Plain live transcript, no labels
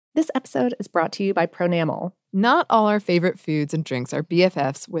This episode is brought to you by Pronamel. Not all our favorite foods and drinks are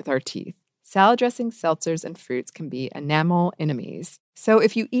BFFs with our teeth. Salad dressings, seltzers, and fruits can be enamel enemies. So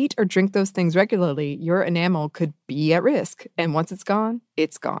if you eat or drink those things regularly, your enamel could be at risk. And once it's gone,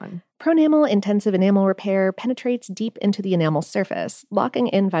 it's gone. Pronamel Intensive Enamel Repair penetrates deep into the enamel surface, locking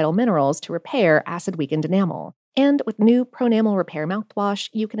in vital minerals to repair acid-weakened enamel. And with new Pronamel Repair mouthwash,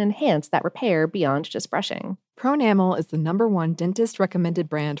 you can enhance that repair beyond just brushing. Pronamel is the #1 dentist-recommended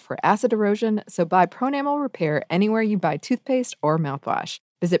brand for acid erosion, so buy Pronamel Repair anywhere you buy toothpaste or mouthwash.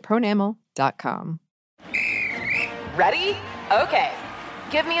 Visit pronamel.com. Ready? Okay.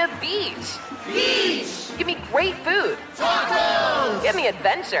 Give me a beach. Beach! Give me great food. Tacos! Give me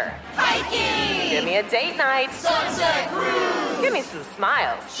adventure. Hiking! Give me a date night. Sunset cruise! Give me some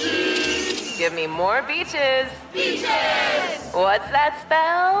smiles. Cheese! Give me more beaches. Beaches! What's that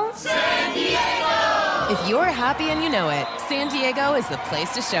spell? San Diego! If you're happy and you know it, San Diego is the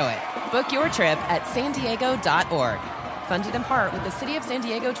place to show it. Book your trip at sandiego.org. Funded in part with the City of San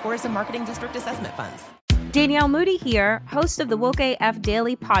Diego Tourism Marketing District Assessment Funds. Danielle Moody here, host of the Woke AF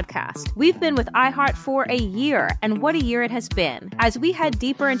Daily podcast. We've been with iHeart for a year, and what a year it has been. As we head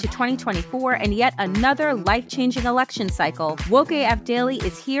deeper into 2024 and yet another life-changing election cycle, Woke AF Daily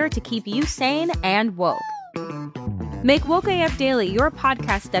is here to keep you sane and woke. Make Woke AF Daily your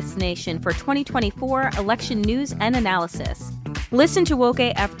podcast destination for 2024 election news and analysis. Listen to Woke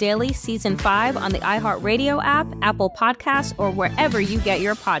AF Daily Season 5 on the iHeartRadio app, Apple Podcasts, or wherever you get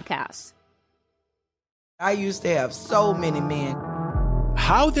your podcasts. I used to have so many men.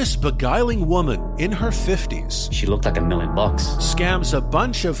 How this beguiling woman in her 50s, she looked like $1 million, scams a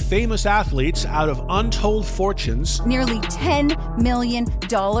bunch of famous athletes out of untold fortunes. Nearly $10 million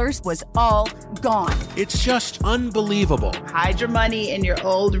was all gone. It's just unbelievable. Hide your money in your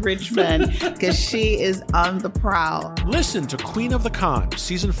old rich man, because she is on the prowl. Listen to Queen of the Con,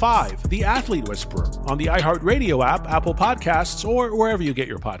 Season 5, The Athlete Whisperer, on the iHeartRadio app, Apple Podcasts, or wherever you get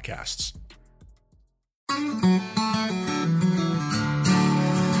your podcasts.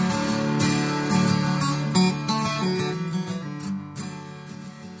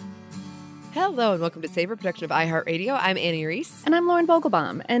 Hello and welcome to Savor, production of iHeartRadio. I'm Annie Reese. And I'm Lauren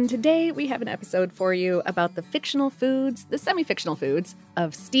Vogelbaum. And today we have an episode for you about the fictional foods, the semi-fictional foods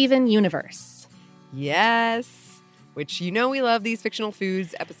of Steven Universe. Yes, which you know we love these fictional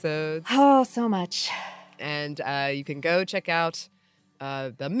foods episodes. Oh, so much. And you can go check out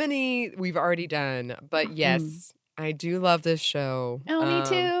the many we've already done. But yes, I do love this show. Oh, me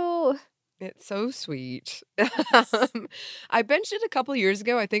too. It's so sweet. Yes. I binged it a couple years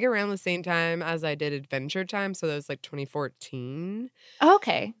ago, I think around the same time as I did Adventure Time. So that was like 2014.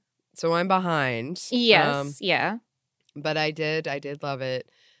 Okay. So I'm behind. Yes. Yeah. But I did love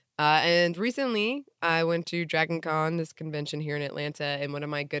it. And recently I went to Dragon Con, this convention here in Atlanta, and one of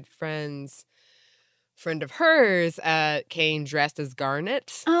my good friends, friend of hers, came dressed as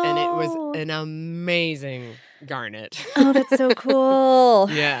Garnet. Oh. And it was an amazing Garnet. Oh, that's so cool.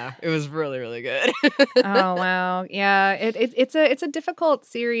 Yeah, it was really, really good. Oh, wow. Yeah, it's a difficult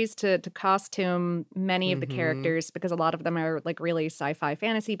series to costume many of the characters because a lot of them are like really sci-fi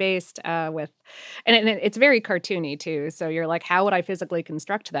fantasy based and it's very cartoony too. So you're like, how would I physically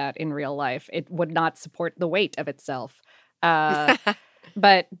construct that in real life? It would not support the weight of itself.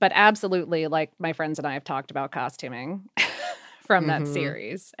 But absolutely, like my friends and I have talked about costuming from that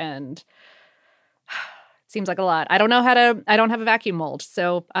series, and it seems like a lot. I don't have a vacuum mold,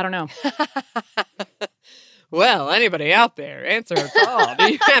 so I don't know. Well, anybody out there, answer a call.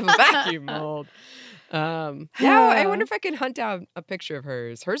 Do you have a vacuum mold? Yeah, I wonder if I can hunt down a picture of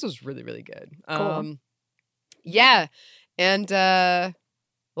hers. Hers was really, really good. Cool. Yeah, and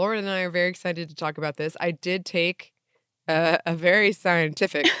Lauren and I are very excited to talk about this. I did take a very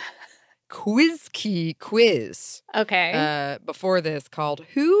scientific Quizkey quiz. Okay. Before this, called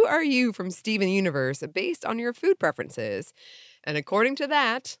 "Who Are You from Steven Universe?" based on your food preferences, and according to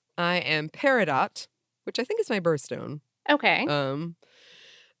that, I am Peridot, which I think is my birthstone. Okay.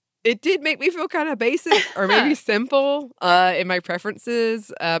 It did make me feel kind of basic or maybe simple in my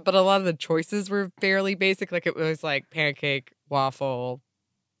preferences, but a lot of the choices were fairly basic. Like it was like pancake, waffle,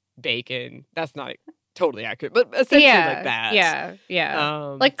 bacon. That's not totally accurate, but essentially like that.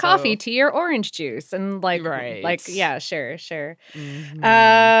 Yeah. Like coffee, tea, or orange juice, and like, right. Yeah, sure. Mm-hmm.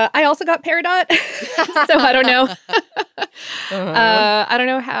 I also got Peridot, so I don't know. I don't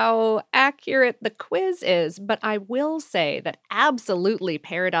know how accurate the quiz is, but I will say that absolutely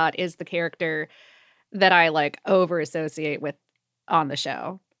Peridot is the character that I like over associate with on the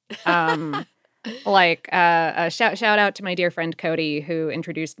show. Like, shout out to my dear friend Cody, who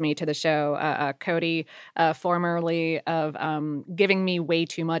introduced me to the show. Cody, formerly of giving me way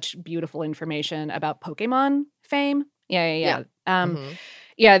too much beautiful information about Pokemon fame. Yeah.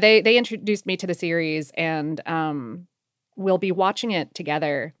 Yeah, they introduced me to the series, and we'll be watching it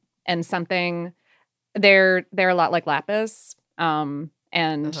together. And they're a lot like Lapis. So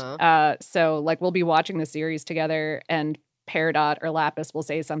like we'll be watching the series together, and Peridot or Lapis will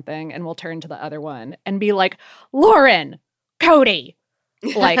say something, and we'll turn to the other one and be like, Lauren, Cody,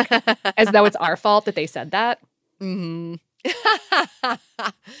 like as though it's our fault that they said that. Mm-hmm.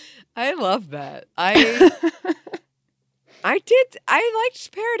 I love that. I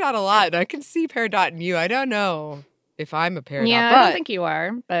liked Peridot a lot, and I can see Peridot in you. I don't know if I'm a Peridot. Yeah, but I don't think you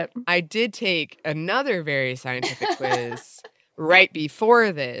are, but I did take another very scientific quiz right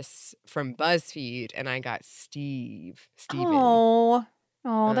before this from BuzzFeed, and I got Steven. Oh,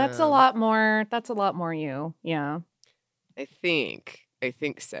 that's a lot more. That's a lot more you. Yeah. I think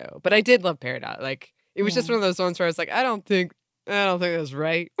so. But I did love Peridot. Like, it was just one of those ones where I was like, I don't think that's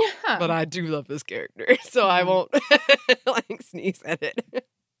right. But I do love this character. So I won't like sneeze at it.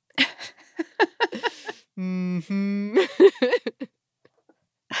 Mm-hmm.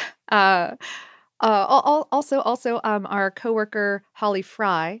 Also, our coworker Holly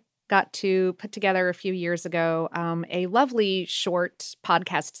Fry got to put together a few years ago a lovely short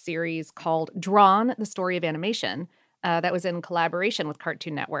podcast series called Drawn: The Story of Animation. That was in collaboration with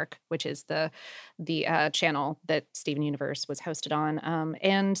Cartoon Network, which is the channel that Steven Universe was hosted on.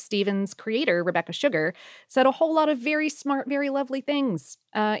 And Steven's creator, Rebecca Sugar, said a whole lot of very smart, very lovely things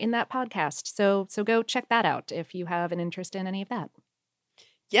in that podcast. So go check that out if you have an interest in any of that.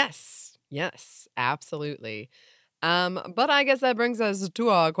 Yes, absolutely. But I guess that brings us to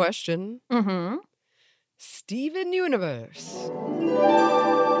our question. Mm-hmm. Steven Universe.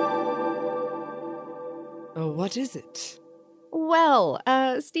 What is it? Well,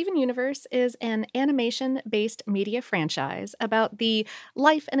 Steven Universe is an animation-based media franchise about the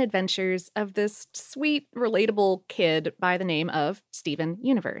life and adventures of this sweet, relatable kid by the name of Steven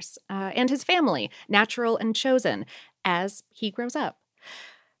Universe and his family, Natural and Chosen, as he grows up.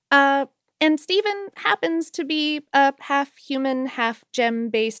 And Steven happens to be a half-human,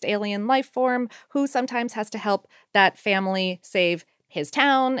 half-gem-based alien life form who sometimes has to help that family save his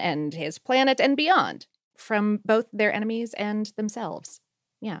town and his planet and beyond from both their enemies and themselves.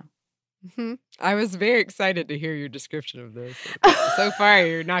 Yeah. Mm-hmm. I was very excited to hear your description of this. So far,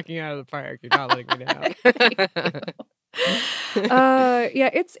 you're knocking it out of the park. You're not letting me down.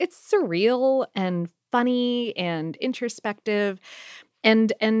 Yeah, it's surreal and funny and introspective.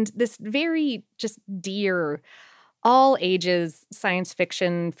 And this very just dear, all ages science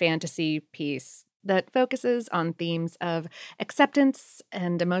fiction fantasy piece that focuses on themes of acceptance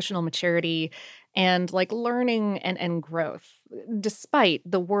and emotional maturity and like learning and growth, despite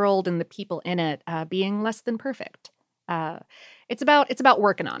the world and the people in it being less than perfect. It's about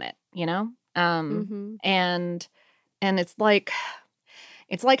working on it, you know? And it's like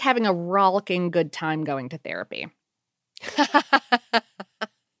having a rollicking good time going to therapy.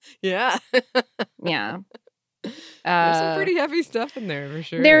 Yeah. Yeah. There's some pretty heavy stuff in there for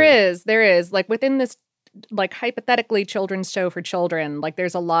sure. There is. Like within this like hypothetically children's show for children, like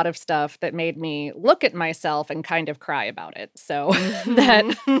there's a lot of stuff that made me look at myself and kind of cry about it. So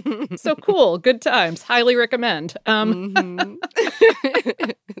so cool. Good times. Highly recommend.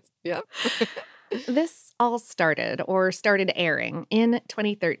 Yep. This all started airing in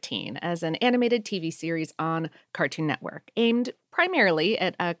 2013 as an animated TV series on Cartoon Network, aimed primarily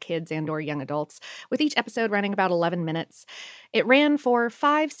at kids and or young adults, with each episode running about 11 minutes. It ran for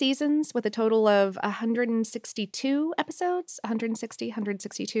 5 seasons with a total of 162 episodes,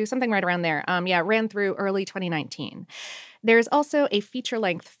 162, something right around there. It ran through early 2019. There's also a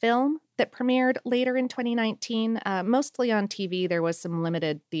feature-length film that premiered later in 2019, mostly on TV. There was some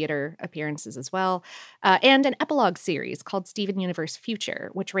limited theater appearances as well, and an epilogue series called Steven Universe Future,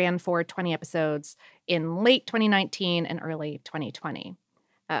 which ran for 20 episodes in late 2019 and early 2020.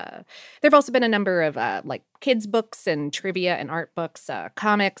 There have also been a number of like kids' books and trivia and art books,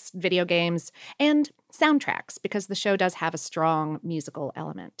 comics, video games, and soundtracks, because the show does have a strong musical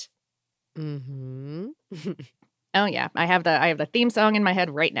element. Mm-hmm. Oh yeah, I have the theme song in my head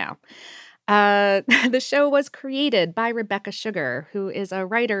right now. The show was created by Rebecca Sugar, who is a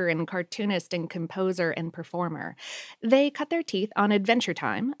writer and cartoonist and composer and performer. They cut their teeth on Adventure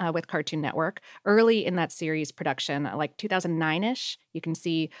Time with Cartoon Network early in that series production, like 2009-ish. You can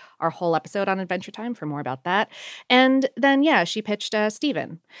see our whole episode on Adventure Time for more about that. And then, yeah, she pitched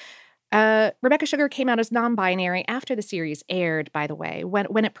Steven. Rebecca Sugar came out as non-binary after the series aired, by the way.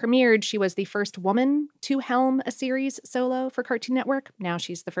 When it premiered, she was the first woman to helm a series solo for Cartoon Network. Now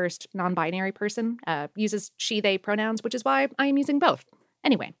she's the first non-binary person, uses she, they pronouns, which is why I am using both.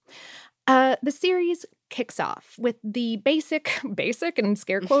 Anyway, the series kicks off with the basic in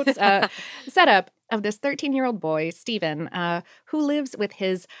scare quotes, setup of this 13-year-old boy, Steven, who lives with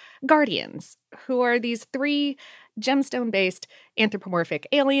his guardians, who are these 3 gemstone-based anthropomorphic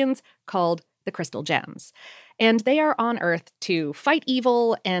aliens called the Crystal Gems. And they are on Earth to fight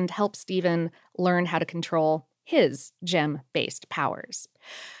evil and help Steven learn how to control his gem-based powers.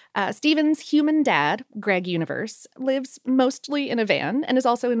 Steven's human dad, Greg Universe, lives mostly in a van and is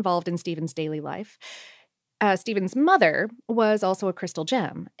also involved in Steven's daily life. Steven's mother was also a crystal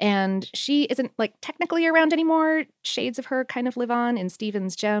gem, and she isn't technically around anymore. Shades of her kind of live on in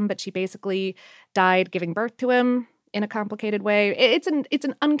Steven's gem, but she basically died giving birth to him in a complicated way. It's an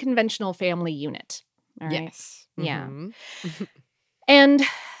unconventional family unit. All right? Yes. Yeah. Mm-hmm. And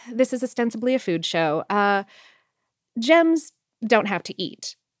this is ostensibly a food show. Gems don't have to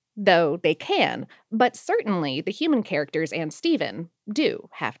eat, though they can, but certainly the human characters and Steven do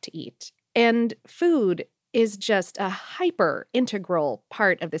have to eat. And food is just a hyper integral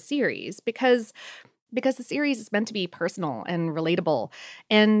part of the series because the series is meant to be personal and relatable,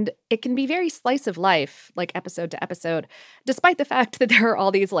 and it can be very slice of life, episode to episode, despite the fact that there are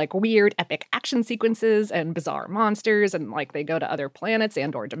all these weird epic action sequences and bizarre monsters, and they go to other planets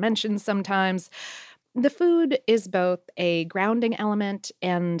and or dimensions sometimes. The food is both a grounding element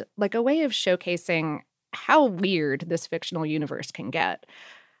and a way of showcasing how weird this fictional universe can get.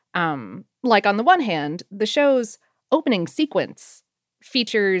 On the one hand, the show's opening sequence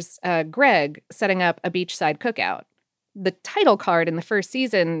features Greg setting up a beachside cookout. The title card in the first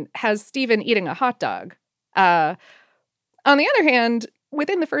season has Steven eating a hot dog. On the other hand,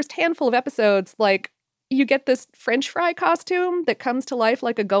 within the first handful of episodes, you get this French fry costume that comes to life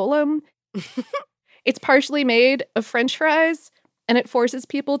like a golem. It's partially made of French fries, and it forces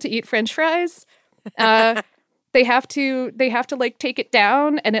people to eat French fries. They have to take it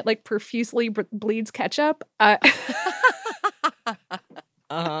down, and it profusely bleeds ketchup. For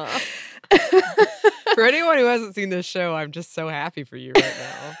anyone who hasn't seen this show, I'm just so happy for you right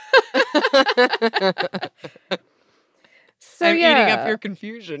now. So I'm eating up your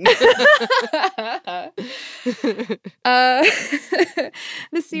confusion.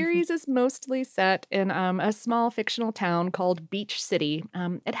 The series is mostly set in a small fictional town called Beach City.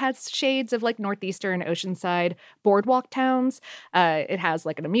 It has shades of northeastern oceanside boardwalk towns. It has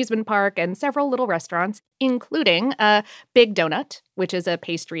an amusement park and several little restaurants, including Big Donut, which is a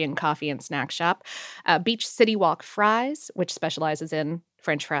pastry and coffee and snack shop, Beach City Walk Fries, which specializes in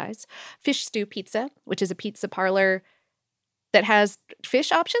French fries, Fish Stew Pizza, which is a pizza parlor that has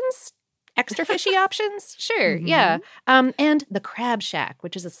fish options, extra fishy options. Sure, Mm-hmm. yeah. And the Crab Shack,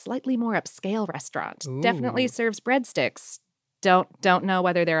 which is a slightly more upscale restaurant. Ooh. Definitely serves breadsticks. Don't know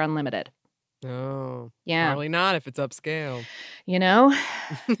whether they're unlimited. No, Yeah. probably not if it's upscale. You know.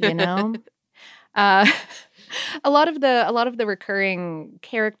 A lot of the recurring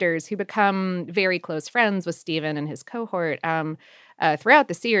characters who become very close friends with Steven and his cohort throughout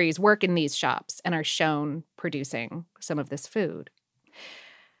the series work in these shops and are shown producing some of this food.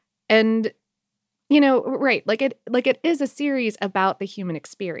 And right, it is a series about the human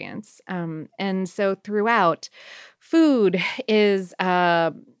experience, and so throughout, food is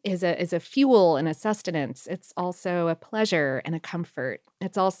a fuel and a sustenance. It's also a pleasure and a comfort.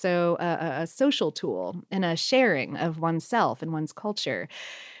 It's also a social tool and a sharing of oneself and one's culture.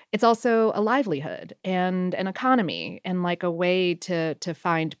 It's also a livelihood and an economy and a way to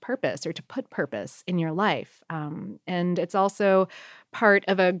find purpose or to put purpose in your life. And it's also part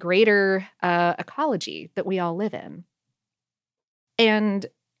of a greater ecology that we all live in. And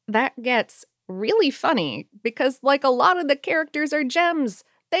that gets really funny because a lot of the characters are gems.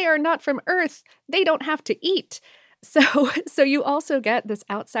 They are not from Earth. They don't have to eat. So you also get this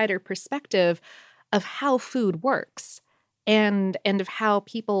outsider perspective of how food works. And of how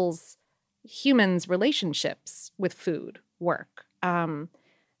humans' relationships with food work.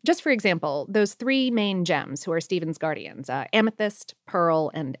 Just for example, those 3 main gems who are Steven's guardians, Amethyst, Pearl,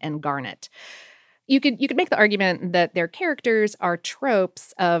 and Garnet. You could make the argument that their characters are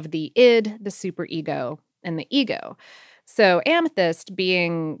tropes of the id, the superego, and the ego. So Amethyst,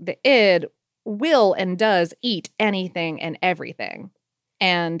 being the id, will and does eat anything and everything.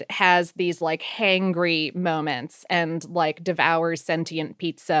 And has these hangry moments and devours sentient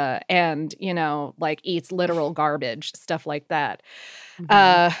pizza and, eats literal garbage, stuff like that.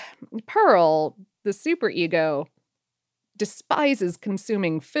 Mm-hmm. Pearl, the superego, despises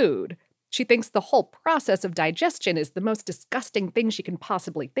consuming food. She thinks the whole process of digestion is the most disgusting thing she can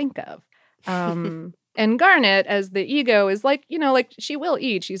possibly think of. And Garnet, as the ego, is like, like she will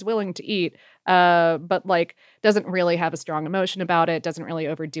eat, she's willing to eat, but like doesn't really have a strong emotion about it, doesn't really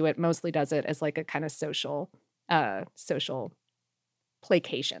overdo it, mostly does it as like a kind of social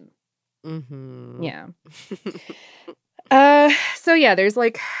placation. Mm-hmm. Yeah. So yeah, there's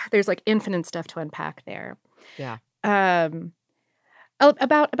like infinite stuff to unpack there. Yeah. About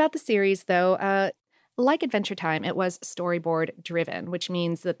the series though, like Adventure Time, it was storyboard driven, which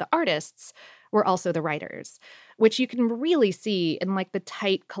means that the artists were also the writers, which you can really see in like the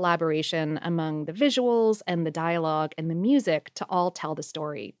tight collaboration among the visuals and the dialogue and the music to all tell the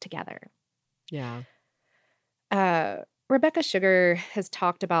story together. Yeah. Rebecca Sugar has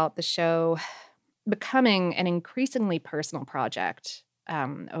talked about the show becoming an increasingly personal project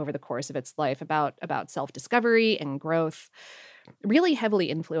over the course of its life, about self-discovery and growth, really heavily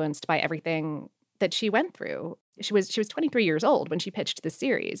influenced by everything that she went through. She was 23 years old when she pitched the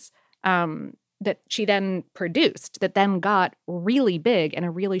series that she then produced, that then got really big in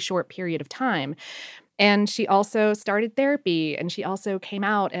a really short period of time. And she also started therapy, and she also came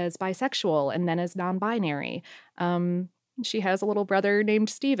out as bisexual and then as non-binary. She has a little brother named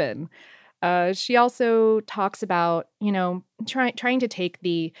Steven. She also talks about, trying to take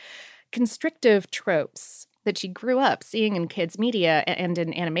the constrictive tropes that she grew up seeing in kids' media and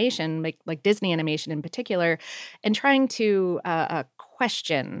in animation, like Disney animation in particular, and trying to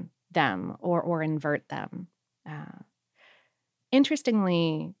question them or invert them.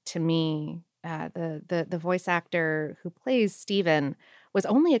 Interestingly to me, the voice actor who plays Steven was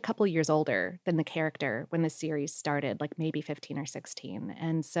only a couple years older than the character when the series started, like maybe 15 or 16.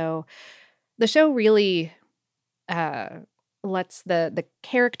 And so the show really lets the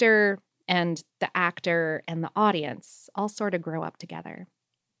character and the actor and the audience all sort of grow up together.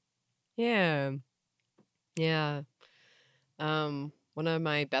 Yeah. Yeah. One of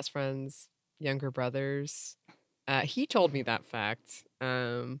my best friend's younger brothers, he told me that fact.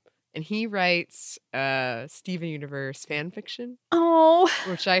 And he writes Steven Universe fan fiction. Oh.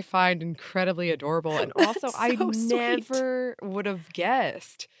 Which I find incredibly adorable. And also, so I sweet. never would have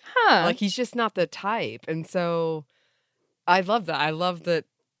guessed. Huh. Like, he's just not the type. And so I love that. I love that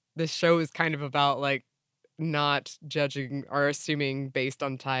this show is kind of about, like, not judging or assuming based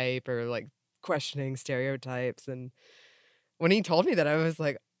on type or, like, questioning stereotypes. And when he told me that, I was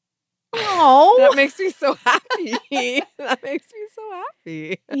like, oh, that makes me so happy. That makes me so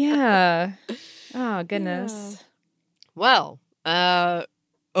happy. Yeah. Oh, goodness. Yeah. Well,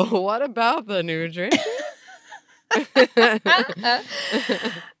 what about the new drink?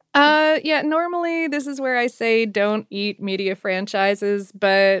 Yeah, normally this is where I say don't eat media franchises,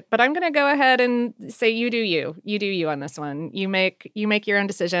 but I'm going to go ahead and say you do you. You do you on this one. You make your own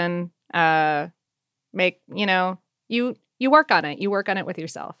decision. You work on it. You work on it with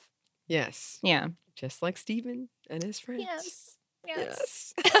yourself. Yes. Yeah. Just like Steven and his friends.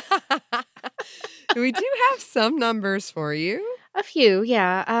 Yes. We do have some numbers for you. A few,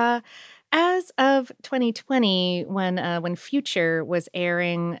 yeah. As of 2020, when Future was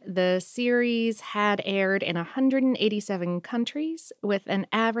airing, the series had aired in 187 countries with an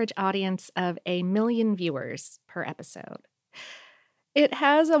average audience of 1 million viewers per episode. It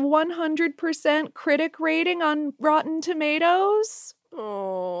has a 100% critic rating on Rotten Tomatoes.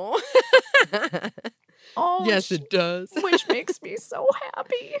 Oh. Oh, yes, it does. Which makes me so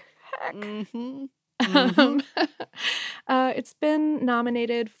happy. Heck. Mm-hmm. It's been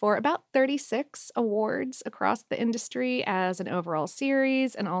nominated for about 36 awards across the industry as an overall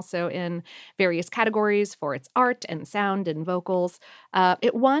series, and also in various categories for its art and sound and vocals.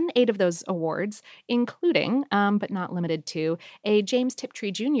 It won 8 of those awards, including, but not limited to, a James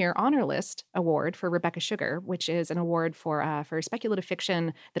Tiptree Jr. Honor List Award for Rebecca Sugar, which is an award for speculative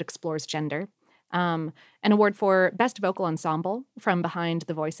fiction that explores gender. An award for Best Vocal Ensemble from Behind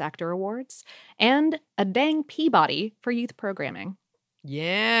the Voice Actor Awards, and a dang Peabody for youth programming.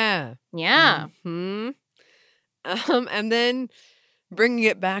 Yeah. Yeah. Mm-hmm. And then bringing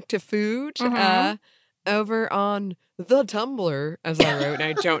it back to food, over on the Tumblr, as I wrote, and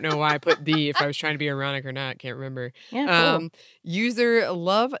I don't know why I put the, if I was trying to be ironic or not, can't remember. Yeah, cool. User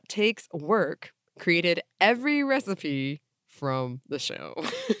Love Takes Work created every recipe from the show.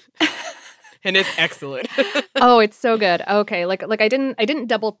 And it's excellent. Oh, it's so good. Okay, like I didn't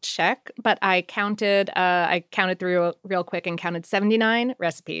double check, but I counted through real quick and counted 79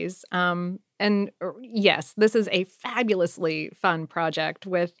 recipes. And yes, this is a fabulously fun project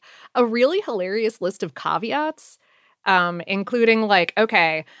with a really hilarious list of caveats. including like,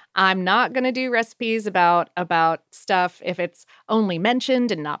 okay, I'm not going to do recipes about stuff if it's only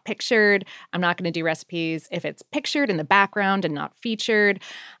mentioned and not pictured. I'm not going to do recipes if it's pictured in the background and not featured.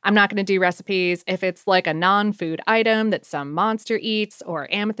 I'm not going to do recipes if it's like a non-food item that some monster eats or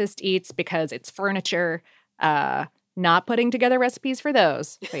Amethyst eats because it's furniture. Not putting together recipes for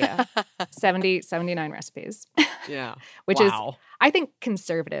those. But yeah, 79 recipes. Yeah. Which is, I think,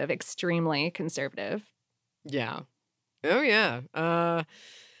 conservative, extremely conservative. Yeah. Oh, yeah.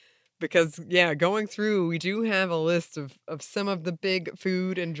 Because, going through, we do have a list of some of the big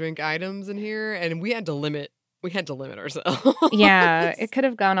food and drink items in here, and we had to limit ourselves. Yeah, it could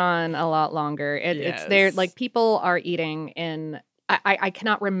have gone on a lot longer. It's there, like, people are eating in, I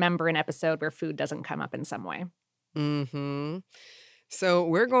cannot remember an episode where food doesn't come up in some way. Mm-hmm. So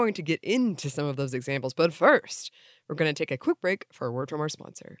we're going to get into some of those examples, but first, we're going to take a quick break for a word from our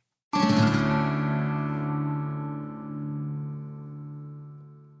sponsor.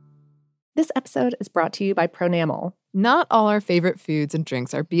 This episode is brought to you by Pronamel. Not all our favorite foods and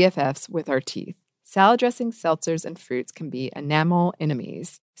drinks are BFFs with our teeth. Salad dressings, seltzers, and fruits can be enamel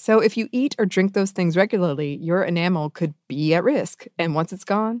enemies. So if you eat or drink those things regularly, your enamel could be at risk. And once it's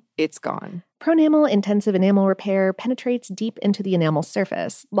gone, it's gone. Pronamel Intensive Enamel Repair penetrates deep into the enamel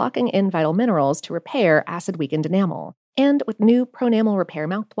surface, locking in vital minerals to repair acid-weakened enamel. And with new Pronamel Repair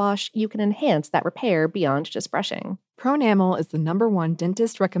mouthwash, you can enhance that repair beyond just brushing. Pronamel is the #1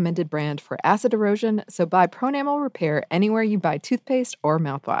 dentist-recommended brand for acid erosion, so buy Pronamel Repair anywhere you buy toothpaste or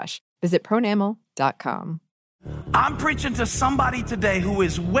mouthwash. Visit pronamel.com. I'm preaching to somebody today who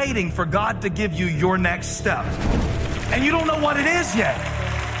is waiting for God to give you your next step. And you don't know what it is yet.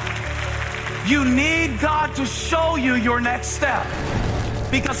 You need God to show you your next step.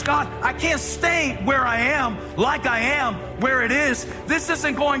 Because God, I can't stay where I am, like I am, where it is. This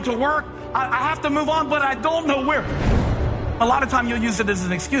isn't going to work. I have to move on, but I don't know where. A lot of time you'll use it as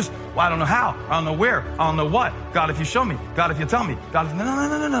an excuse. Well, I don't know how. I don't know where. I don't know what. God, if you show me. God, if you tell me. God, if...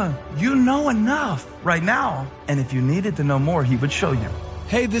 No. You know enough right now. And if you needed to know more, he would show you.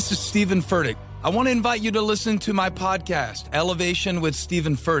 Hey, this is Stephen Furtick. I want to invite you to listen to my podcast, Elevation with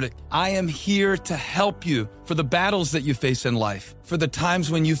Stephen Furtick. I am here to help you for the battles that you face in life, for the times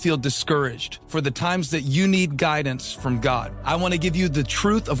when you feel discouraged, for the times that you need guidance from God. I want to give you the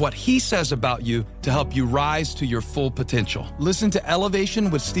truth of what he says about you to help you rise to your full potential. Listen to Elevation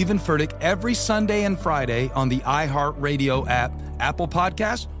with Stephen Furtick every Sunday and Friday on the iHeartRadio app, Apple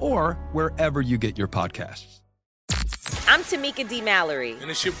Podcasts, or wherever you get your podcasts. I'm Tamika D. Mallory. And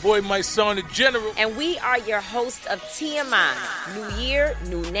it's your boy, my son, the General. And we are your hosts of TMI. New year,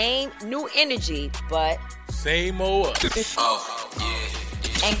 new name, new energy, but... same old us. Oh,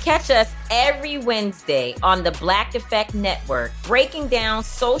 yeah. And catch us every Wednesday on the Black Effect Network, breaking down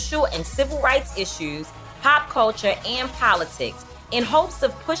social and civil rights issues, pop culture, and politics, in hopes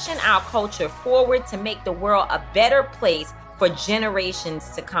of pushing our culture forward to make the world a better place for generations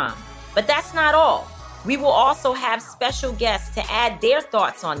to come. But that's not all. We will also have special guests to add their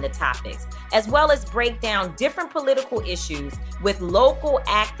thoughts on the topics, as well as break down different political issues with local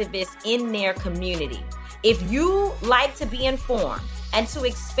activists in their community. If you like to be informed and to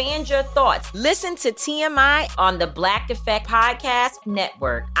expand your thoughts, listen to TMI on the Black Effect Podcast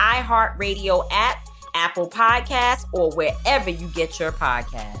Network, iHeartRadio app, Apple Podcasts, or wherever you get your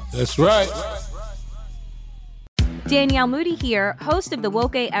podcasts. That's right. Danielle Moody here, host of the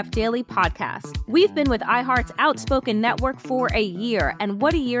Woke AF Daily podcast. We've been with iHeart's Outspoken Network for a year, and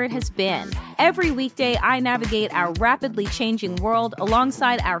what a year it has been. Every weekday, I navigate our rapidly changing world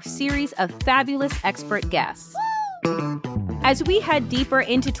alongside our series of fabulous expert guests. As we head deeper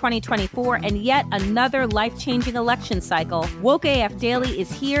into 2024 and yet another life-changing election cycle, Woke AF Daily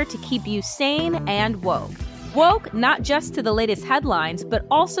is here to keep you sane and woke. Woke not just to the latest headlines, but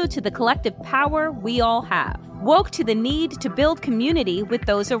also to the collective power we all have. Woke to the need to build community with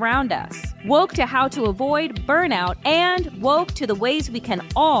those around us. Woke to how to avoid burnout, and woke to the ways we can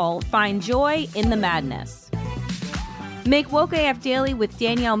all find joy in the madness. Make Woke AF Daily with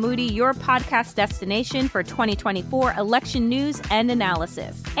Danielle Moody your podcast destination for 2024 election news and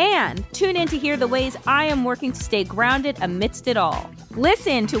analysis. And tune in to hear the ways I am working to stay grounded amidst it all.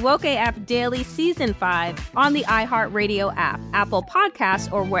 Listen to Woke AF Daily Season 5 on the iHeartRadio app, Apple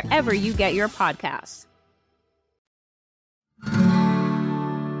Podcasts, or wherever you get your podcasts.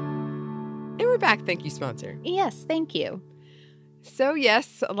 And we're back. Thank you, sponsor. Yes, thank you. So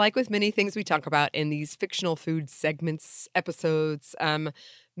yes, like with many things we talk about in these fictional food segments, episodes,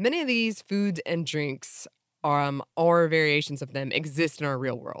 many of these foods and drinks or variations of them exist in our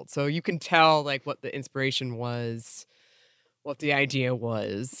real world. So you can tell like what the inspiration was, what the idea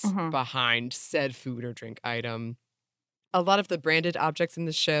was behind said food or drink item. A lot of the branded objects in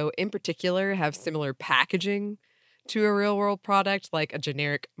the show, in particular, have similar packaging to a real world product, like a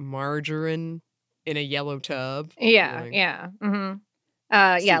generic margarine in a yellow tub. Yeah, Like, yeah. Mm-hmm. see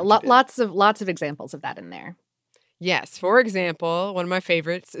what you did. Lots of examples of that in there. Yes. For example, one of my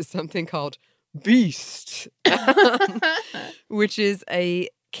favorites is something called Beast, which is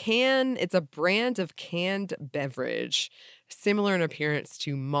it's a brand of canned beverage, similar in appearance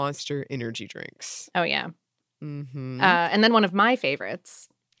to Monster energy drinks. Oh, yeah. Mm-hmm. And then one of my favorites.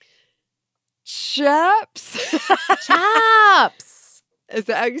 Chaps. Chaps. Is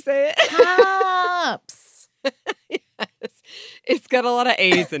that how you say it? Chaps. Yes. It's got a lot of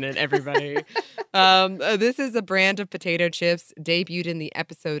A's in it, everybody. This is a brand of potato chips debuted in the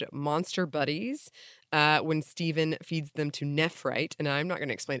episode Monster Buddies when Steven feeds them to Nephrite. And I'm not going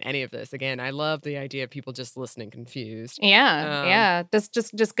to explain any of this. Again, I love the idea of people just listening confused. Yeah.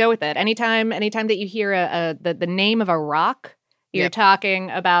 Just go with it. Anytime that you hear the name of a rock, you're talking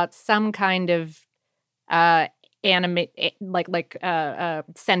about some kind of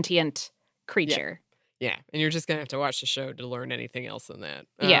sentient creature. Yeah, and you're just going to have to watch the show to learn anything else than that.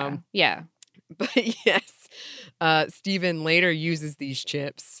 Yeah. But yes, Steven later uses these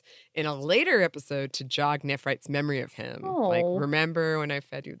chips in a later episode to jog Nephrite's memory of him. Like, remember when I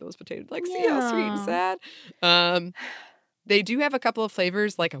fed you those potatoes? Like, see how sweet and sad? They do have a couple of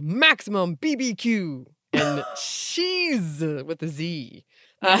flavors, like a Maximum BBQ and cheese with a Z.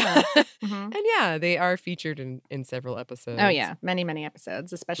 And yeah, they are featured in several episodes. Oh, yeah. Many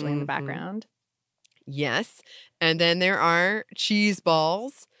episodes, especially in the background. Yes. And then there are cheese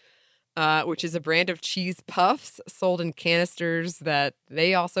balls, which is a brand of cheese puffs sold in canisters that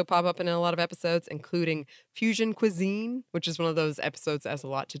they also pop up in a lot of episodes, including Fusion Cuisine, which is one of those episodes that has a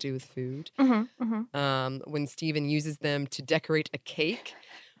lot to do with food. When Steven uses them to decorate a cake,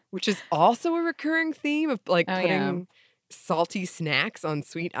 which is also a recurring theme of putting salty snacks on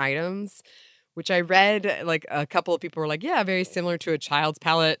sweet items, which I read like a couple of people were like, yeah, very similar to a child's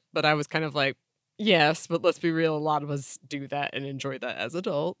palate. But I was kind of like, yes, but let's be real. A lot of us do that and enjoy that as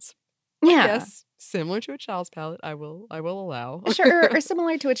adults. Yeah. Yes, similar to a child's palate, I will allow. Sure, or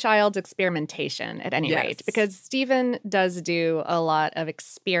similar to a child's experimentation at any rate, because Steven does do a lot of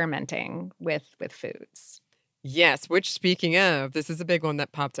experimenting with foods. Yes, which speaking of, this is a big one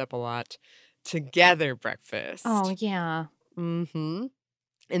that popped up a lot. Together Breakfast. Oh, yeah. Mm-hmm.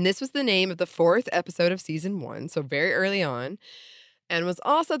 And this was the name of the 4th episode of season 1, so very early on, and was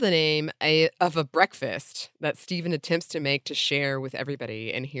also the name of a breakfast that Steven attempts to make to share with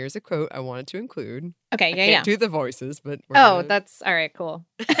everybody. And here's a quote I wanted to include. Okay, I can't do the voices, but that's all right, cool.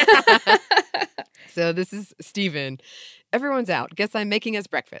 So this is Steven. Everyone's out. Guess I'm making us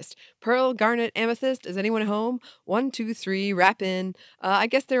breakfast. Pearl, Garnet, Amethyst. Is anyone home? 1, 2, 3. Wrap in. I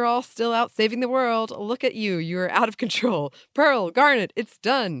guess they're all still out saving the world. Look at you. You're out of control. Pearl, Garnet, it's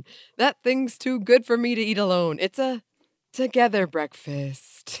done. That thing's too good for me to eat alone. It's a together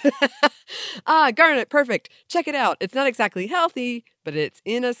breakfast. Garnet, perfect. Check it out. It's not exactly healthy, but it's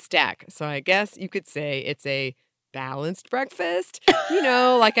in a stack. So I guess you could say it's a balanced breakfast. You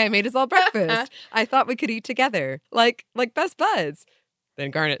know, like I made us all breakfast. I thought we could eat together, like best buds.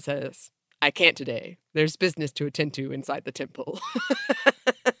 Then Garnet says, I can't today. There's business to attend to inside the temple.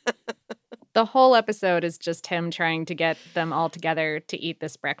 The whole episode is just him trying to get them all together to eat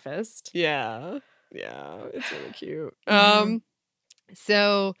this breakfast. Yeah, it's really cute.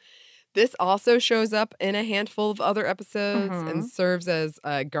 So this also shows up in a handful of other episodes and serves as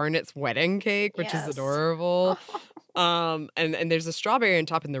Garnet's wedding cake, which is adorable. And there's a strawberry on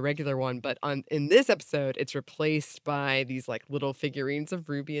top in the regular one, but in this episode, it's replaced by these like little figurines of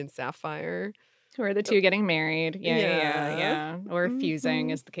Ruby and Sapphire. Who are the two getting married? Yeah. Or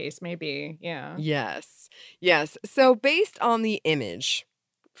fusing, as the case may be. Yeah. Yes. So based on the image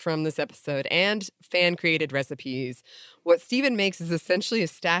from this episode and fan-created recipes, what Steven makes is essentially a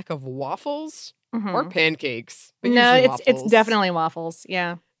stack of waffles or pancakes. No, it's definitely waffles.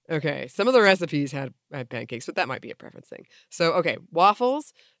 Yeah. Okay. Some of the recipes had pancakes, but that might be a preference thing. So, okay,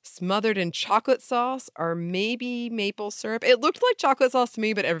 waffles smothered in chocolate sauce or maybe maple syrup. It looked like chocolate sauce to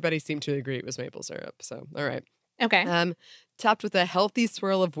me, but everybody seemed to agree it was maple syrup. So, all right. Okay. Topped with a healthy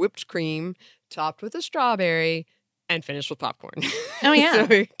swirl of whipped cream, topped with a strawberry, and finished with popcorn. Oh, yeah.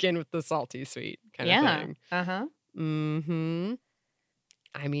 So again, with the salty sweet kind of thing. Uh-huh. Mm-hmm.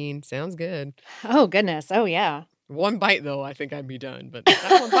 I mean, sounds good. Oh, goodness. Oh, yeah. One bite, though, I think I'd be done. But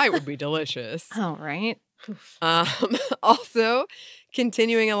that one bite would be delicious. Oh, right. Also,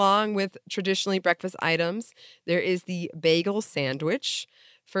 continuing along with traditionally breakfast items, there is the bagel sandwich.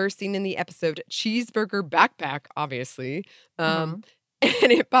 First seen in the episode Cheeseburger Backpack, obviously.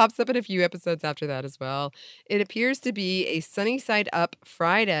 And it pops up in a few episodes after that as well. It appears to be a sunny side up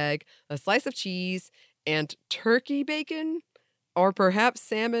fried egg, a slice of cheese, and turkey bacon, or perhaps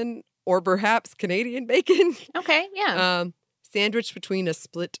salmon, or perhaps Canadian bacon. Okay, yeah. Sandwiched between a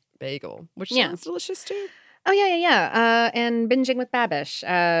split bagel, which sounds delicious too. Oh yeah. And Binging with Babish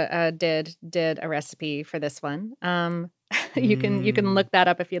did a recipe for this one. You can look that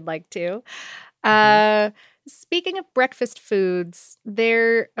up if you'd like to. Speaking of breakfast foods,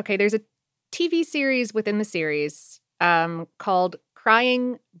 there's a TV series within the series called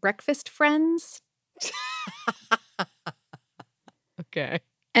Crying Breakfast Friends. Okay.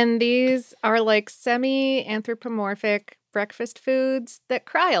 And these are like semi-anthropomorphic breakfast foods that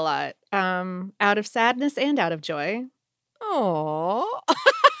cry a lot, out of sadness and out of joy. Oh,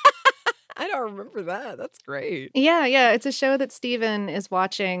 I don't remember that. That's great. Yeah. It's a show that Steven is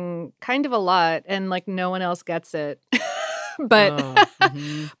watching kind of a lot, and like no one else gets it. But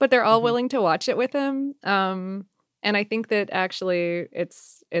but they're all willing to watch it with him. And I think that actually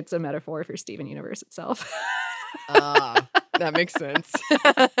it's a metaphor for Steven Universe itself. That makes sense.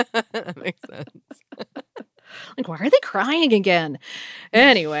 That makes sense. Like, why are they crying again?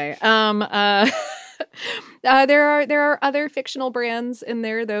 Anyway, there are other fictional brands in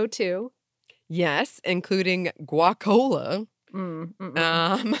there though too. Yes, including Guacola,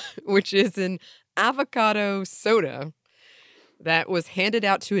 which is an avocado soda that was handed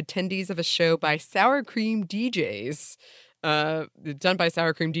out to attendees of a show by Sour Cream DJs. Done by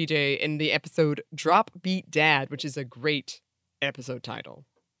Sour Cream DJ in the episode Drop Beat Dad, which is a great episode title.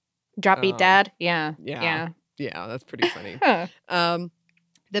 Drop Beat Dad? Yeah, that's pretty funny.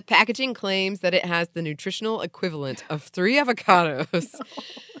 The packaging claims that it has the nutritional equivalent of 3 avocados.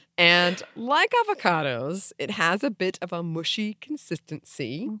 And like avocados, it has a bit of a mushy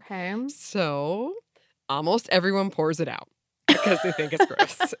consistency. Okay. So almost everyone pours it out because they think it's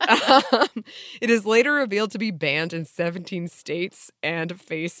gross. It is later revealed to be banned in 17 states and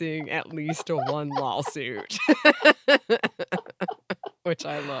facing at least one lawsuit, which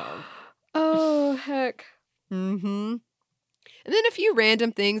I love. Oh, heck. Mm-hmm. And then a few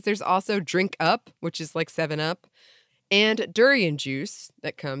random things. There's also Drink Up, which is like 7-Up, and durian juice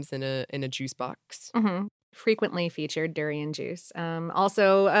that comes in a juice box. Mm-hmm. Frequently featured durian juice.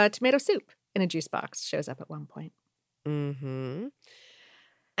 Also, tomato soup in a juice box shows up at one point. Mm-hmm.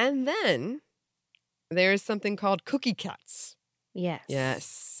 And then there's something called Cookie Cats.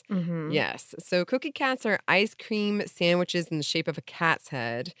 Yes. Mm-hmm. Yes. So Cookie Cats are ice cream sandwiches in the shape of a cat's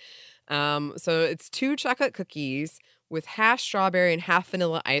head. So it's 2 chocolate cookies with half strawberry and half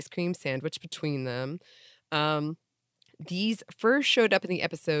vanilla ice cream sandwiched between them. These first showed up in the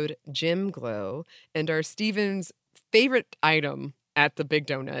episode Gym Glow and are Steven's favorite item at the Big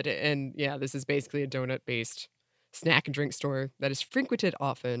Donut. And yeah, this is basically a donut-based snack and drink store that is frequented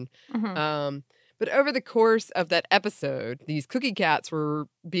often. Mm-hmm. But over the course of that episode, these Cookie Cats were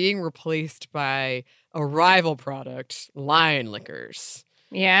being replaced by a rival product, Lion Lickers.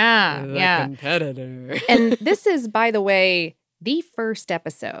 Yeah, the competitor. And this is, by the way, the first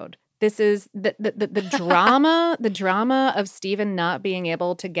episode. This is the drama, the drama of Steven not being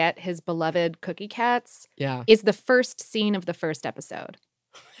able to get his beloved Cookie Cats. Yeah, is the first scene of the first episode.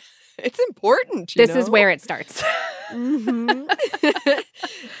 It's important. This is where it starts. Mm-hmm.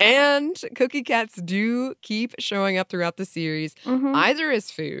 And Cookie Cats do keep showing up throughout the series, either as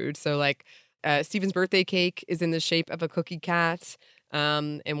food. So, like, Steven's birthday cake is in the shape of a Cookie Cat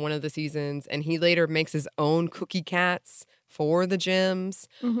in one of the seasons, and he later makes his own Cookie Cats for the gyms.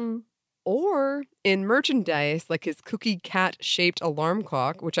 Mm-hmm. Or in merchandise, like his Cookie Cat-shaped alarm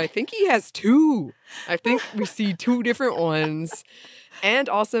clock, which I think he has 2. I think we see 2 different ones. And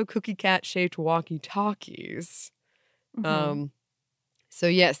also Cookie Cat-shaped walkie-talkies. Mm-hmm. So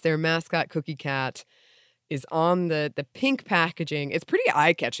yes, their mascot Cookie Cat is on the pink packaging. It's pretty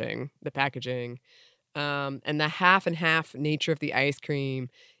eye-catching, the packaging. And the half and half nature of the ice cream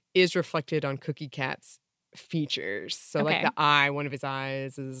is reflected on Cookie Cat's features. So like the eye, one of his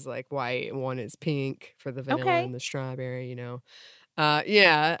eyes is like white and one is pink for the vanilla and the strawberry, you know.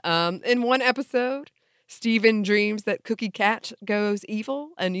 In one episode, Steven dreams that Cookie Cat goes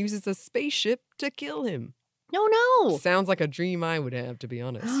evil and uses a spaceship to kill him. No. Sounds like a dream I would have, to be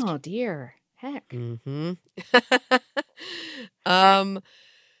honest. Oh, dear. Heck. Mm-hmm.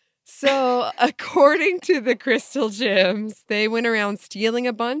 So, according to the Crystal Gems, they went around stealing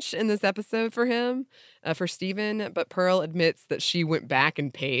a bunch in this episode for him, for Steven, but Pearl admits that she went back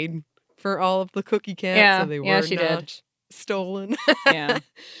and paid for all of the Cookie Cats, so they were not stolen. Yeah.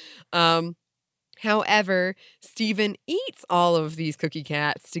 However, Steven eats all of these Cookie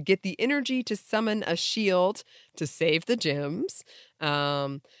Cats to get the energy to summon a shield to save the gems.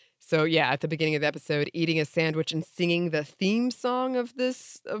 So yeah, at the beginning of the episode, eating a sandwich and singing the theme song of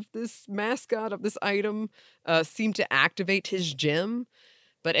this mascot of this item seemed to activate his gem.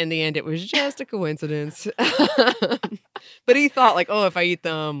 But in the end, it was just a coincidence. But he thought like, oh, if I eat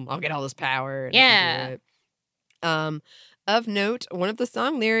them, I'll get all this power. And I can do it. Of note, one of the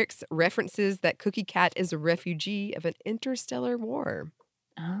song lyrics references that Cookie Cat is a refugee of an interstellar war.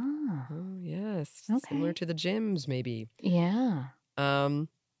 Oh, yes. Okay. Similar to the gems, maybe. Yeah.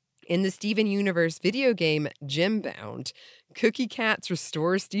 In the Steven Universe video game Gembound, Cookie Cats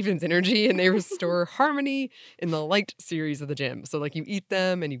restore Steven's energy and they restore harmony in the light series of the gem. So like you eat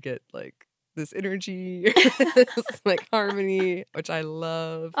them and you get like this energy, this, like harmony, which I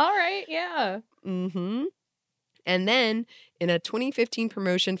love. All right. Yeah. Mm-hmm. And then in a 2015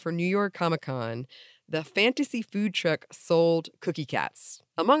 promotion for New York Comic Con, the fantasy food truck sold Cookie Cats,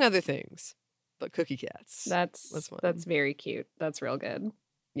 among other things, but Cookie Cats. That's fun. That's very cute. That's real good.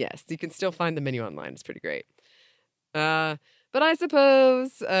 Yes, you can still find the menu online. It's pretty great. But I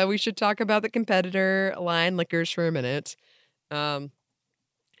suppose we should talk about the competitor, Lion Liquors, for a minute.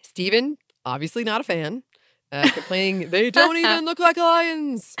 Steven, obviously not a fan, complaining they don't even look like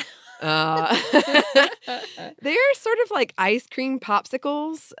lions. They're sort of like ice cream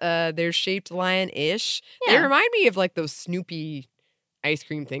popsicles. They're shaped lion-ish. Yeah. They remind me of like those Snoopy ice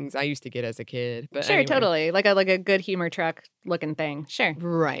cream things I used to get as a kid. But Sure, anyway. totally. Like a good humor truck looking thing. Sure.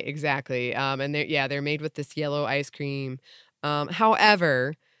 Right, exactly. And they're made with this yellow ice cream.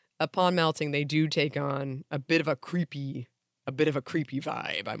 However, upon melting, they do take on a bit of a creepy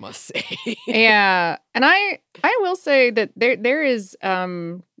vibe, I must say. Yeah, and I will say that there is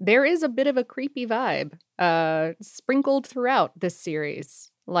a bit of a creepy vibe sprinkled throughout this series,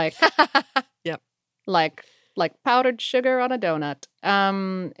 like Yep. like powdered sugar on a donut.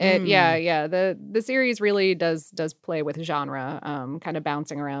 The series really does play with genre, kind of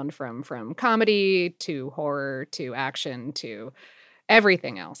bouncing around from comedy to horror to action to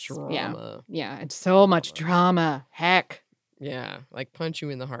everything else. Drama. Yeah, it's so much drama. Heck. Yeah, like punch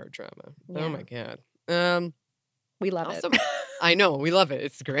you in the heart drama. Yeah. Oh my god. We love also, it. I know, we love it.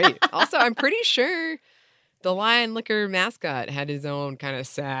 It's great. Also, I'm pretty sure the Lion Liquor mascot had his own kind of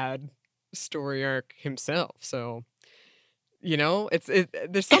sad story arc himself. So, you know,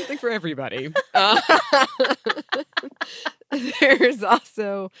 there's something for everybody. There's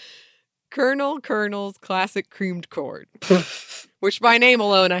also Colonel's classic creamed corn, which by name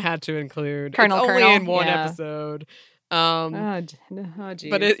alone I had to include. It's only in one episode. Geez.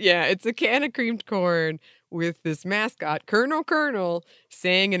 But it's a can of creamed corn with this mascot, Colonel,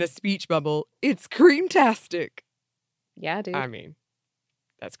 saying in a speech bubble, "It's creamtastic." Yeah, dude. I mean,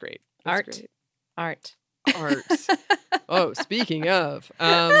 that's great. That's Art. Oh, speaking of,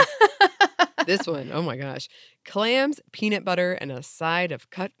 this one, oh my gosh. Clams, peanut butter, and a side of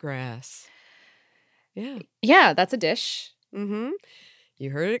cut grass. Yeah. Yeah, that's a dish. Mm-hmm.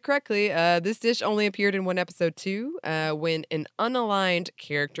 You heard it correctly. This dish only appeared in one episode too, when an unaligned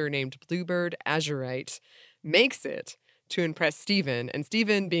character named Bluebird Azurite makes it to impress Steven, and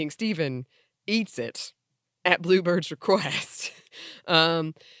Steven, being Steven, eats it at Bluebird's request.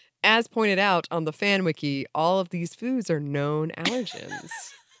 As pointed out on the fan wiki, all of these foods are known allergens,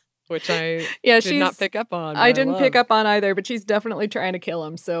 which I did not pick up on. I didn't pick up on either, but she's definitely trying to kill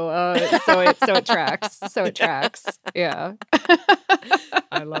him. So it tracks. So it tracks. Yeah.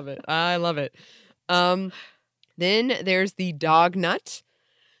 I love it. Then there's the dog nut,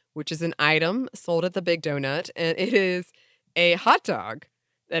 which is an item sold at the Big Donut, and it is a hot dog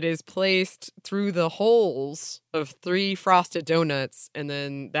that is placed through the holes of 3 frosted donuts, and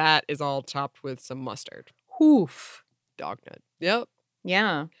then that is all topped with some mustard. Oof. Dog nut. Yep.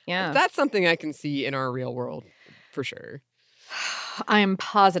 Yeah. That's something I can see in our real world for sure. I am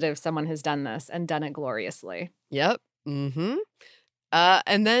positive someone has done this and done it gloriously. Yep. Mm-hmm.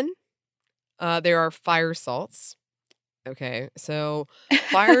 And then there are fire salts. Okay, so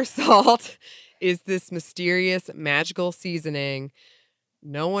fire salt is this mysterious magical seasoning.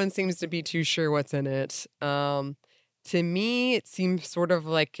 No one seems to be too sure what's in it. To me, it seems sort of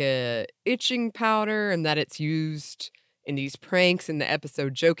like a itching powder, and that it's used in these pranks in the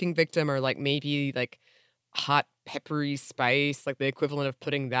episode Joking Victim, or like maybe like hot peppery spice, like the equivalent of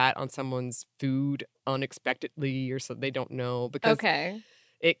putting that on someone's food unexpectedly or so they don't know, because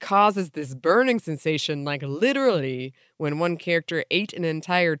it causes this burning sensation, like literally when one character ate an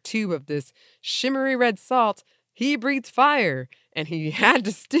entire tube of this shimmery red salt, he breathed fire, and he had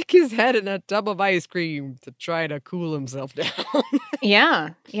to stick his head in a tub of ice cream to try to cool himself down. Yeah,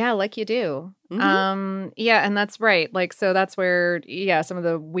 like you do. Mm-hmm. Yeah, and that's right. Like, so that's where, some of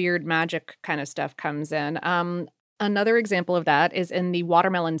the weird magic kind of stuff comes in. another example of that is in the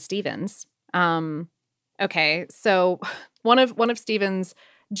Watermelon Stevens. Okay, so one of Stevens'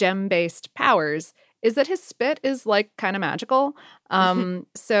 gem-based powers is that his spit is like kind of magical.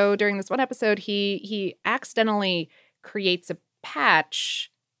 So during this one episode, he accidentally creates a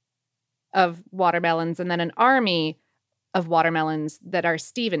patch of watermelons and then an army of watermelons that are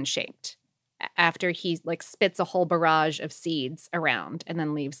Steven shaped after he like spits a whole barrage of seeds around and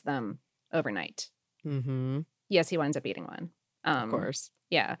then leaves them overnight. Mm-hmm. Yes, he winds up eating one. Of course.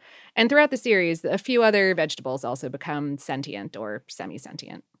 Yeah. And throughout the series, a few other vegetables also become sentient or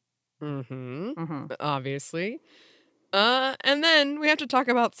semi-sentient. Obviously. And then we have to talk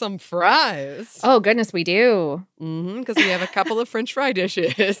about some fries. Oh, goodness, we do. Because we have a couple of French fry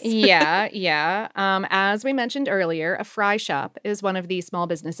dishes. Yeah. As we mentioned earlier, a fry shop is one of the small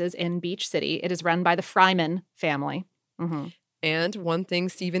businesses in Beach City. It is run by the Fryman family. And one thing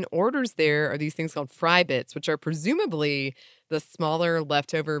Steven orders there are these things called fry bits, which are presumably the smaller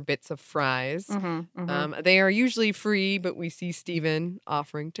leftover bits of fries. They are usually free, but we see Steven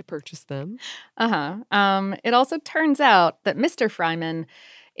offering to purchase them. It also turns out that Mr. Fryman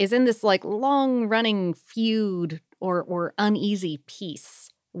is in this like long-running feud or uneasy peace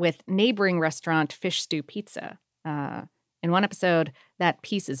with neighboring restaurant Fish Stew Pizza. In one episode, that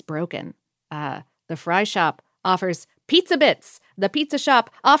peace is broken. The fry shop offers pizza bits. The pizza shop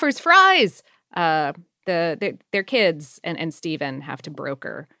offers fries. Their kids and Steven have to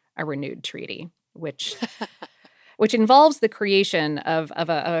broker a renewed treaty, which involves the creation of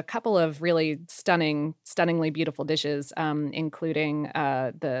a couple of really stunningly beautiful dishes, including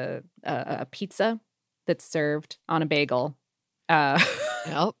a pizza that's served on a bagel.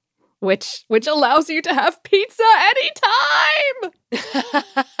 Which allows you to have pizza anytime.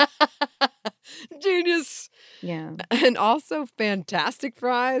 Genius. Yeah. And also fantastic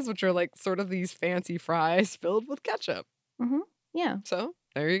fries, which are like sort of these fancy fries filled with ketchup. Yeah. So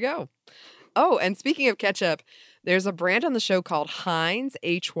there you go. Oh, and speaking of ketchup, there's a brand on the show called Heinz,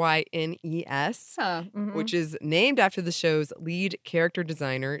 Hynes, which is named after the show's lead character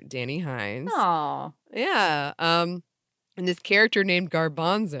designer, Danny Hines. Aw. Yeah. And this character named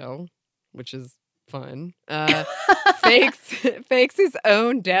Garbanzo, which is fun, fakes his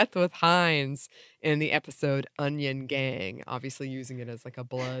own death with Heinz in the episode Onion Gang, obviously using it as like a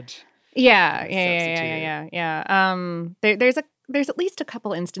blood. Yeah. There's at least a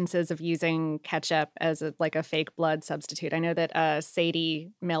couple instances of using ketchup as a fake blood substitute. I know that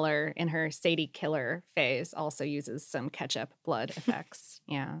Sadie Miller in her Sadie Killer phase also uses some ketchup blood effects.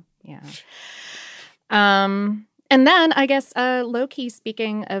 Yeah. And then I guess low-key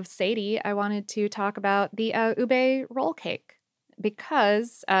speaking of Sadie, I wanted to talk about the ube roll cake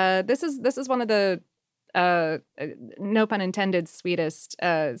because this is one of the no pun intended sweetest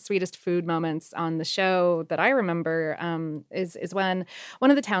food moments on the show that I remember is when one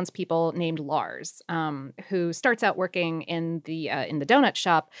of the townspeople named Lars, who starts out working in the donut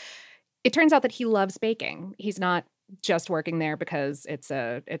shop. It turns out that he loves baking. He's not just working there because it's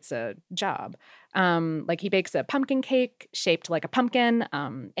a job. He bakes a pumpkin cake shaped like a pumpkin,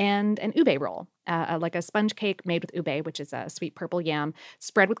 and an ube roll, like a sponge cake made with ube, which is a sweet purple yam,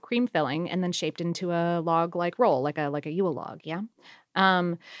 spread with cream filling, and then shaped into a log-like roll, like a Yule log. Yeah,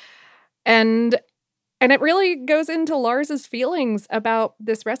 and it really goes into Lars's feelings about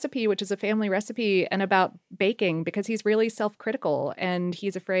this recipe, which is a family recipe, and about baking because he's really self-critical and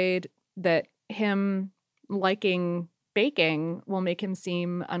he's afraid that him liking baking will make him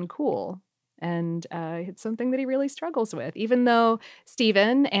seem uncool. And it's something that he really struggles with, even though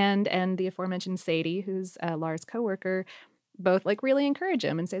Steven and the aforementioned Sadie, who's Lars' coworker, both really encourage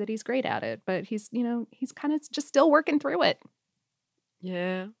him and say that he's great at it. But he's kind of just still working through it.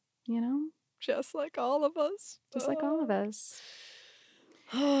 Yeah. Just like all of us. Just like all of us.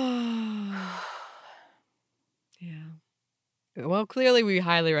 Yeah. Well, clearly we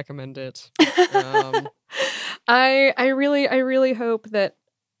highly recommend it. I really hope that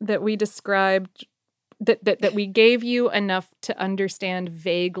we described that we gave you enough to understand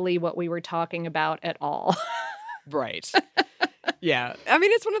vaguely what we were talking about at all. Right. Yeah. I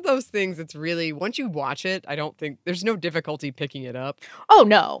mean, it's one of those things that's really, once you watch it, I don't think there's no difficulty picking it up. Oh,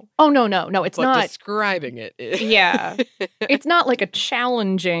 no. No, it's but not. Describing it is. Yeah. It's not like a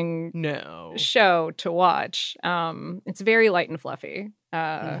challenging show to watch. It's very light and fluffy.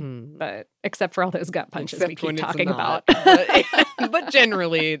 But except for all those gut punches we keep talking about. But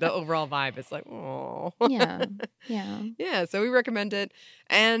generally, the overall vibe is like, oh. Yeah. Yeah, so we recommend it.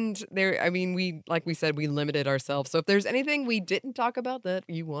 And like we said, we limited ourselves. So if there's anything we didn't talk about that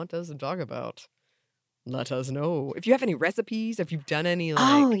you want us to talk about, let us know. If you have any recipes, if you've done any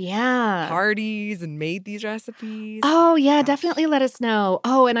parties and made these recipes. Oh yeah, definitely let us know.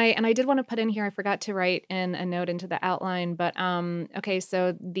 Oh, and I did want to put in here, I forgot to write in a note into the outline, but okay,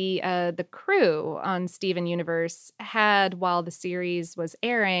 so the crew on Steven Universe had, while the series was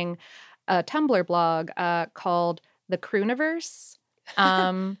airing, a Tumblr blog called The Crewniverse.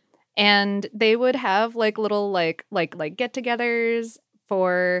 And they would have like little like get-togethers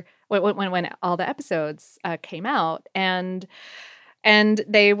for when all the episodes came out, and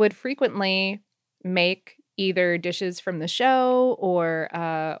they would frequently make either dishes from the show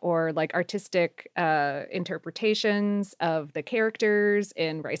or like artistic interpretations of the characters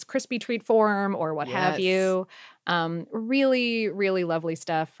in Rice Krispie treat form or what have you. Really, really lovely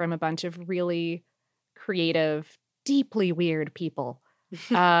stuff from a bunch of really creative, deeply weird people.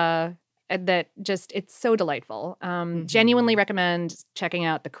 That just, it's so delightful. Genuinely recommend checking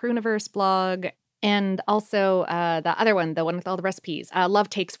out the Crewniverse blog, and also the other one, the one with all the recipes, Love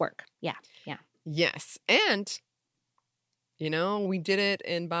Takes Work. Yeah. Yes. And, we did it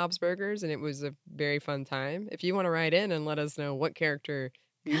in Bob's Burgers, and it was a very fun time. If you want to write in and let us know what character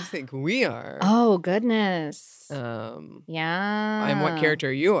you think we are. Oh, goodness. Yeah. And what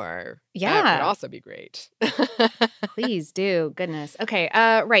character you are. Yeah. That would also be great. Please do. Goodness. Okay.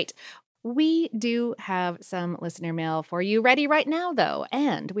 Right. We do have some listener mail for you ready right now, though,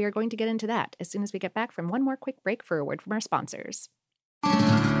 and we are going to get into that as soon as we get back from one more quick break for a word from our sponsors.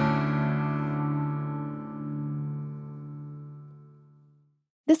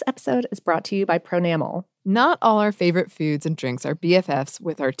 This episode is brought to you by Pronamel. Not all our favorite foods and drinks are BFFs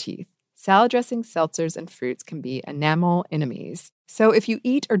with our teeth. Salad dressings, seltzers, and fruits can be enamel enemies. So if you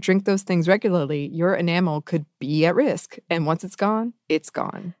eat or drink those things regularly, your enamel could be at risk. And once it's gone, it's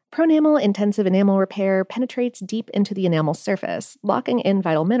gone. Pronamel Intensive Enamel Repair penetrates deep into the enamel surface, locking in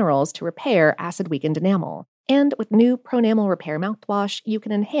vital minerals to repair acid-weakened enamel. And with new Pronamel Repair mouthwash, you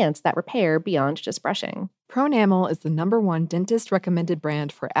can enhance that repair beyond just brushing. Pronamel is the #1 dentist-recommended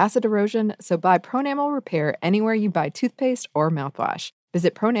brand for acid erosion, so buy Pronamel Repair anywhere you buy toothpaste or mouthwash.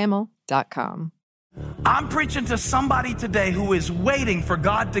 Visit pronamel.com. I'm preaching to somebody today who is waiting for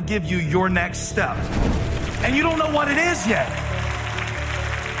God to give you your next step. And you don't know what it is yet.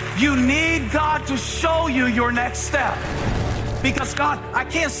 You need God to show you your next step. Because God, I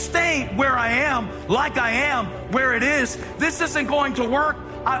can't stay where I am, like I am, where it is. This isn't going to work.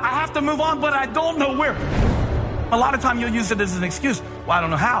 I have to move on, but I don't know where. A lot of time you'll use it as an excuse. Well, I don't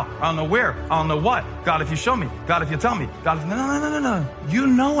know how. I don't know where. I don't know what. God, if you show me. God, if you tell me. God, if... No. You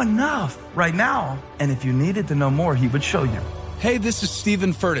know enough right now. And if you needed to know more, he would show you. Hey, this is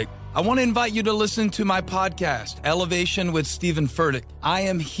Stephen Furtick. I want to invite you to listen to my podcast, Elevation with Stephen Furtick. I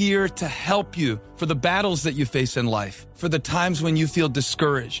am here to help you for the battles that you face in life, for the times when you feel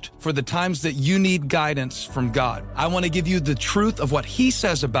discouraged, for the times that you need guidance from God. I want to give you the truth of what he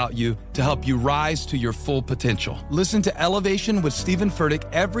says about you to help you rise to your full potential. Listen to Elevation with Stephen Furtick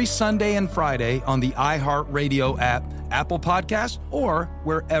every Sunday and Friday on the iHeartRadio app, Apple Podcasts, or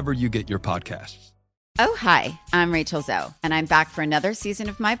wherever you get your podcasts. Oh, hi, I'm Rachel Zoe, and I'm back for another season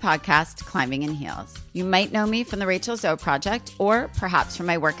of my podcast, Climbing in Heels. You might know me from the Rachel Zoe Project, or perhaps from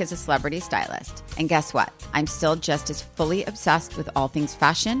my work as a celebrity stylist. And guess what? I'm still just as fully obsessed with all things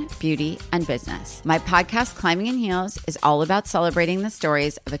fashion, beauty, and business. My podcast, Climbing in Heels, is all about celebrating the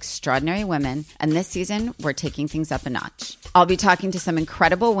stories of extraordinary women, and this season, we're taking things up a notch. I'll be talking to some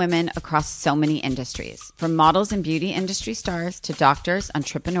incredible women across so many industries, from models and beauty industry stars to doctors,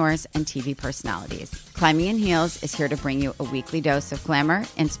 entrepreneurs, and TV personalities. Climbing in Heels is here to bring you a weekly dose of glamour,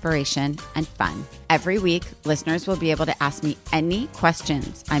 inspiration, and fun. Every week, listeners will be able to ask me any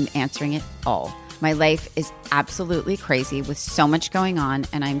questions. I'm answering it all. My life is absolutely crazy with so much going on,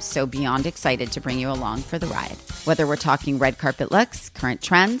 and I'm so beyond excited to bring you along for the ride. Whether we're talking red carpet looks, current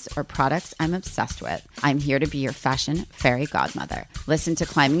trends, or products I'm obsessed with, I'm here to be your fashion fairy godmother. Listen to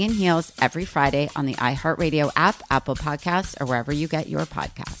Climbing in Heels every Friday on the iHeartRadio app, Apple Podcasts, or wherever you get your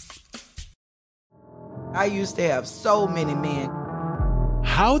podcasts. I used to have so many men.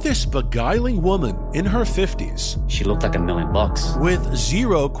 How this beguiling woman in her 50s, she looked like $1 million, with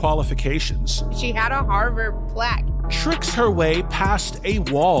 0 qualifications, she had a Harvard plaque, tricks her way past a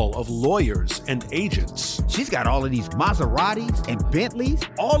wall of lawyers and agents. She's got all of these Maseratis and Bentleys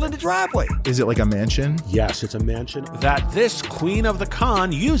all in the driveway. Is it like a mansion? Yes, it's a mansion that this queen of the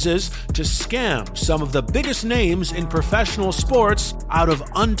con uses to scam some of the biggest names in professional sports out of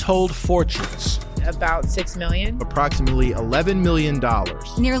untold fortunes. About $6 million. Approximately $11 million.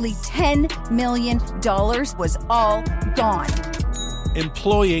 Nearly $10 million was all gone.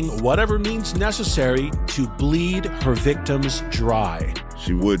 Employing whatever means necessary to bleed her victims dry.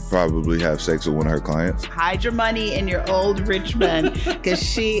 she would probably have sex with one of her clients. Hide your money in your old rich man because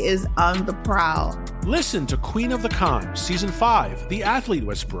she is on the prowl. Listen to Queen of the Con, Season 5, The Athlete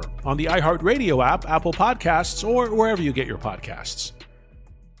Whisperer, on the iHeartRadio app, Apple Podcasts, or wherever you get your podcasts.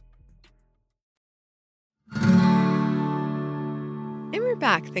 And we're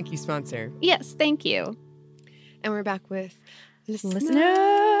back. Thank you, sponsor. Yes, thank you. And we're back with Listener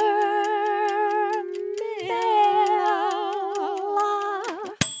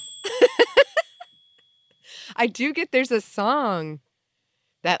I do get there's a song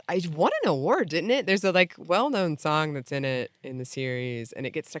that I won an award, didn't it? There's a well-known song that's in it in the series, and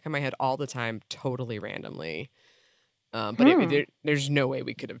it gets stuck in my head all the time, totally randomly. But there's no way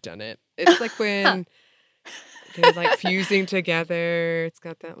we could have done it. It's like when they're fusing together. It's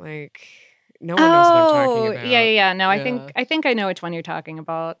got that no one knows what I'm talking about. Yeah. No, I think I know which one you're talking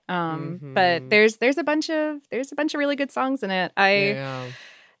about. But there's a bunch of really good songs in it.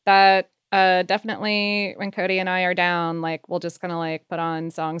 Definitely when Cody and I are down, we'll just kind of put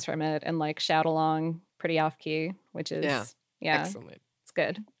on songs from it and shout along pretty off key, which is excellent. It's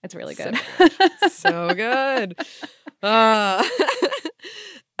good. It's really good. So good.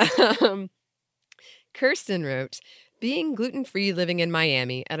 Kirsten wrote, being gluten-free living in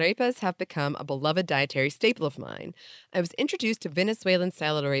Miami, arepas have become a beloved dietary staple of mine. I was introduced to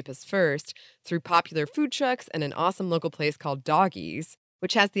Venezuelan-style arepas first through popular food trucks and an awesome local place called Doggies,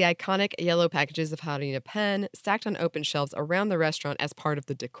 which has the iconic yellow packages of harina pan stacked on open shelves around the restaurant as part of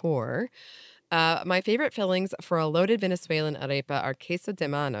the decor. My favorite fillings for a loaded Venezuelan arepa are queso de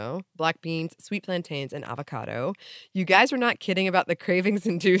mano, black beans, sweet plantains, and avocado. You guys were not kidding about the cravings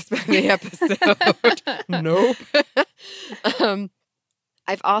induced by the episode. Nope.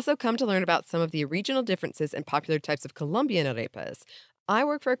 I've also come to learn about some of the regional differences in popular types of Colombian arepas. I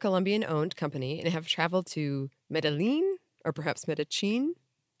work for a Colombian-owned company and have traveled to Medellin, or perhaps Medellin.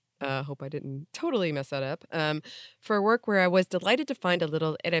 Hope I didn't totally mess that up. For work where I was delighted to find a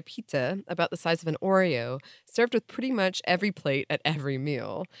little arepita about the size of an Oreo, served with pretty much every plate at every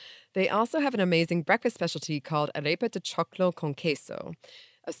meal. They also have an amazing breakfast specialty called arepa de choclo con queso,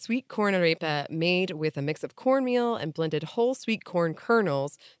 a sweet corn arepa made with a mix of cornmeal and blended whole sweet corn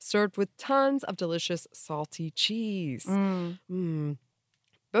kernels, served with tons of delicious salty cheese.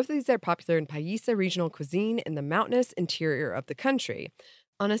 Both of these are popular in Paisa regional cuisine in the mountainous interior of the country.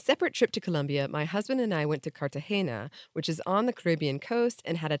 On a separate trip to Colombia, my husband and I went to Cartagena, which is on the Caribbean coast,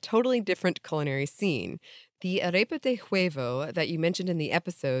 and had a totally different culinary scene. The arepa de huevo that you mentioned in the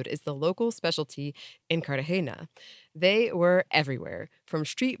episode is the local specialty in Cartagena. They were everywhere, from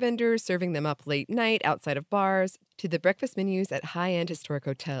street vendors serving them up late night outside of bars to the breakfast menus at high-end historic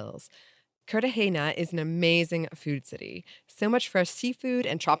hotels. Cartagena is an amazing food city. So much fresh seafood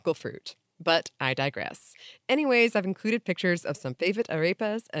and tropical fruit. But I digress. Anyways, I've included pictures of some favorite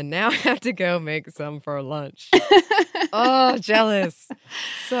arepas, and now I have to go make some for lunch. Oh, jealous.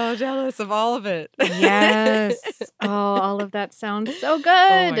 So jealous of all of it. Yes. Oh, all of that sounds so good.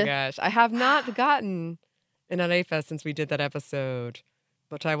 Oh my gosh. I have not gotten an arepa since we did that episode,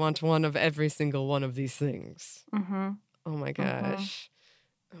 but I want one of every single one of these things. Oh my gosh.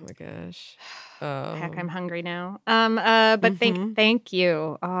 Oh my gosh. Heck, I'm hungry now. But thank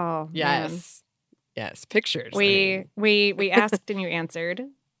you. Oh, yes. Man. Yes, pictures. We asked and you answered.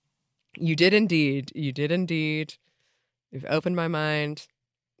 You did indeed. You did indeed. You've opened my mind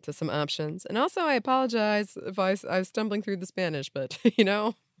to some options. And also, I apologize if I was stumbling through the Spanish, but, give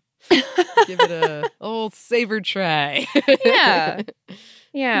it a old savored try. Yeah.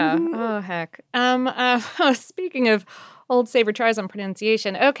 Yeah. Oh, heck. Speaking of old saber tries on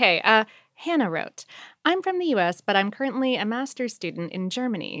pronunciation. Okay, Hannah wrote, I'm from the U.S., but I'm currently a master's student in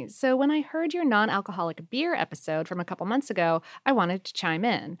Germany. So when I heard your non-alcoholic beer episode from a couple months ago, I wanted to chime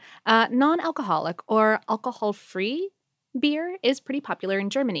in. Non-alcoholic or alcohol-free beer is pretty popular in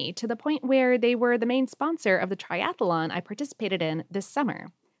Germany, to the point where they were the main sponsor of the triathlon I participated in this summer.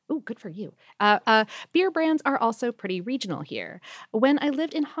 Ooh, good for you. Beer brands are also pretty regional here. When I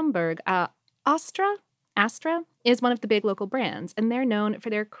lived in Hamburg, Astra is one of the big local brands, and they're known for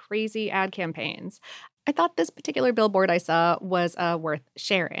their crazy ad campaigns. I thought this particular billboard I saw was worth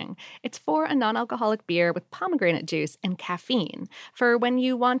sharing. It's for a non-alcoholic beer with pomegranate juice and caffeine, for when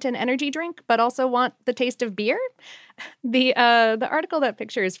you want an energy drink but also want the taste of beer. The article that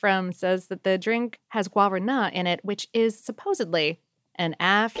picture is from says that the drink has guarana in it, which is supposedly an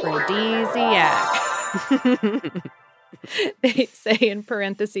aphrodisiac. They say in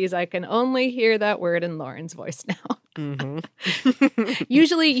parentheses, I can only hear that word in Lauren's voice now.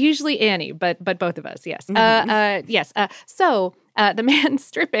 Usually Annie, but both of us, yes. Yes. So the man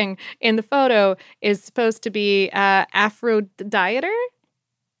stripping in the photo is supposed to be Aphrodite.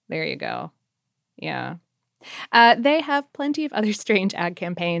 There you go. Yeah. They have plenty of other strange ad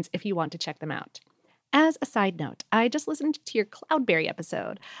campaigns if you want to check them out. As a side note, I just listened to your Cloudberry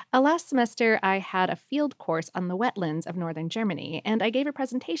episode. Last semester, I had a field course on the wetlands of northern Germany, and I gave a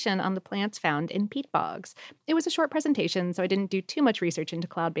presentation on the plants found in peat bogs. It was a short presentation, so I didn't do too much research into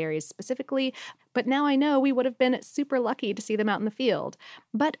cloudberries specifically, but now I know we would have been super lucky to see them out in the field.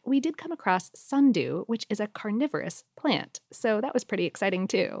 But we did come across sundew, which is a carnivorous plant, so that was pretty exciting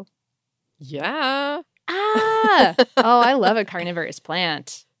too. Yeah. Oh, I love a carnivorous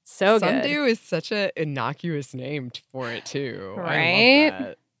plant. So good. Sundew is such an innocuous name for it too. Right? I love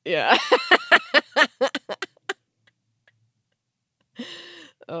that. Yeah.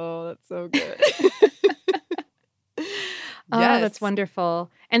 Oh, that's so good. Oh, that's wonderful.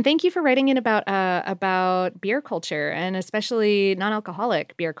 And thank you for writing in about beer culture, and especially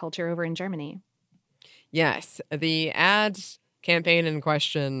non-alcoholic beer culture over in Germany. Yes. The ad campaign in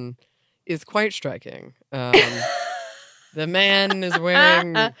question is quite striking. The man is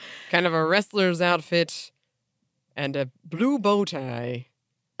wearing kind of a wrestler's outfit and a blue bow tie.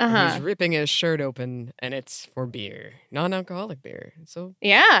 And he's ripping his shirt open, and it's for beer, non-alcoholic beer. So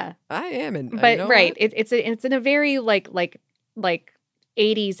yeah, I am in. But right, it's in a very like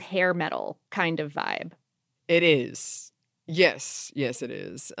 80s hair metal kind of vibe. It is. Yes, it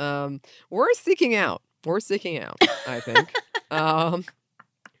is. Worth seeking out. I think.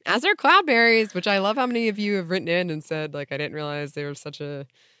 As are cloudberries, which I love how many of you have written in and said, like, I didn't realize they were such a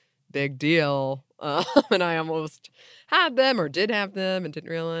big deal. And I almost had them or did have them and didn't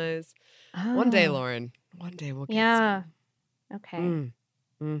realize. Oh. One day, Lauren. One day we'll get some. Okay.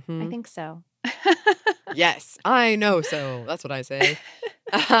 Mm-hmm. I think so. Yes, I know so. That's what I say.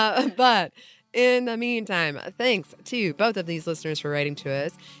 But in the meantime, thanks to both of these listeners for writing to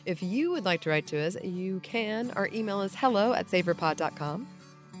us. If you would like to write to us, you can. Our email is hello@savorpod.com.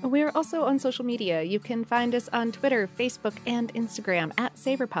 We're also on social media. You can find us on Twitter, Facebook, and Instagram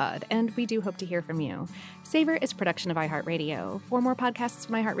 @SavorPod, and we do hope to hear from you. Savor is a production of iHeartRadio. For more podcasts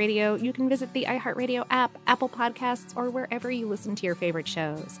from iHeartRadio, you can visit the iHeartRadio app, Apple Podcasts, or wherever you listen to your favorite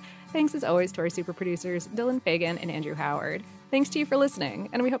shows. Thanks as always to our super producers, Dylan Fagan and Andrew Howard. Thanks to you for listening,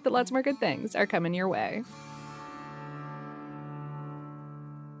 and we hope that lots more good things are coming your way.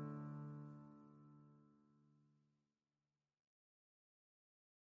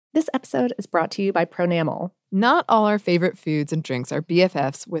 This episode is brought to you by Pronamel. Not all our favorite foods and drinks are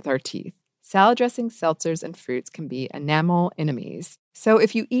BFFs with our teeth. Salad dressings, seltzers, and fruits can be enamel enemies. So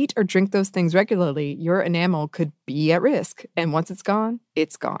if you eat or drink those things regularly, your enamel could be at risk. And once it's gone,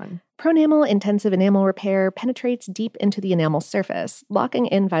 it's gone. Pronamel Intensive Enamel Repair penetrates deep into the enamel surface, locking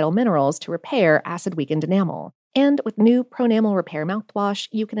in vital minerals to repair acid-weakened enamel. And with new Pronamel Repair mouthwash,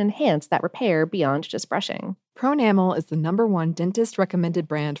 you can enhance that repair beyond just brushing. Pronamel is the #1 dentist-recommended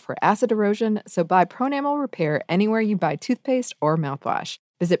brand for acid erosion, so buy Pronamel Repair anywhere you buy toothpaste or mouthwash.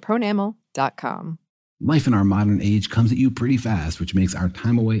 Visit pronamel.com. Life in our modern age comes at you pretty fast, which makes our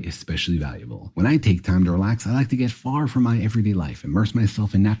time away especially valuable. When I take time to relax, I like to get far from my everyday life, immerse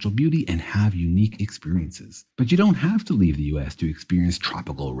myself in natural beauty, and have unique experiences. But you don't have to leave the U.S. to experience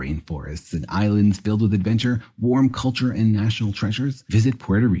tropical rainforests and islands filled with adventure, warm culture, and national treasures. Visit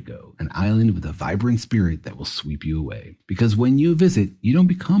Puerto Rico, an island with a vibrant spirit that will sweep you away. Because when you visit, you don't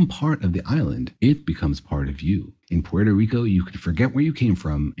become part of the island, it becomes part of you. In Puerto Rico, you can forget where you came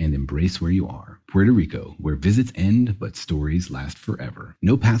from and embrace where you are. Puerto Rico, where visits end, but stories last forever.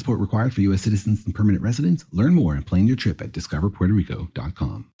 No passport required for U.S. citizens and permanent residents. Learn more and plan your trip at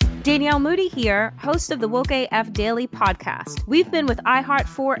discoverpuertorico.com. Danielle Moody here, host of the Woke AF Daily podcast. We've been with iHeart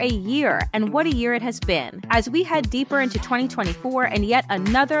for a year, and what a year it has been. As we head deeper into 2024 and yet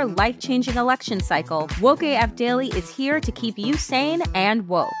another life-changing election cycle, Woke AF Daily is here to keep you sane and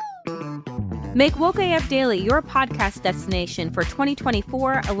woke. Make Woke AF Daily your podcast destination for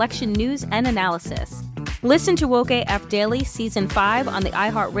 2024 election news and analysis. Listen to Woke AF Daily Season 5 on the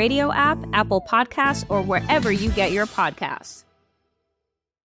iHeartRadio app, Apple Podcasts, or wherever you get your podcasts.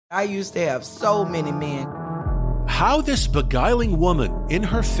 I used to have so many men. How this beguiling woman in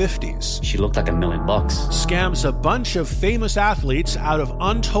her 50s, she looked like $1 million, scams a bunch of famous athletes out of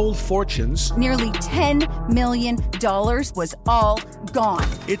untold fortunes. Nearly $10 million was all gone.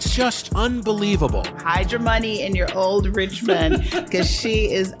 It's just unbelievable. Hide your money in your old rich man, because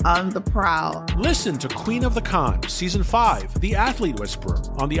she is on the prowl. Listen to Queen of the Con, Season 5, The Athlete Whisperer,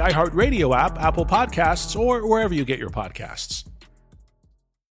 on the iHeartRadio app, Apple Podcasts, or wherever you get your podcasts.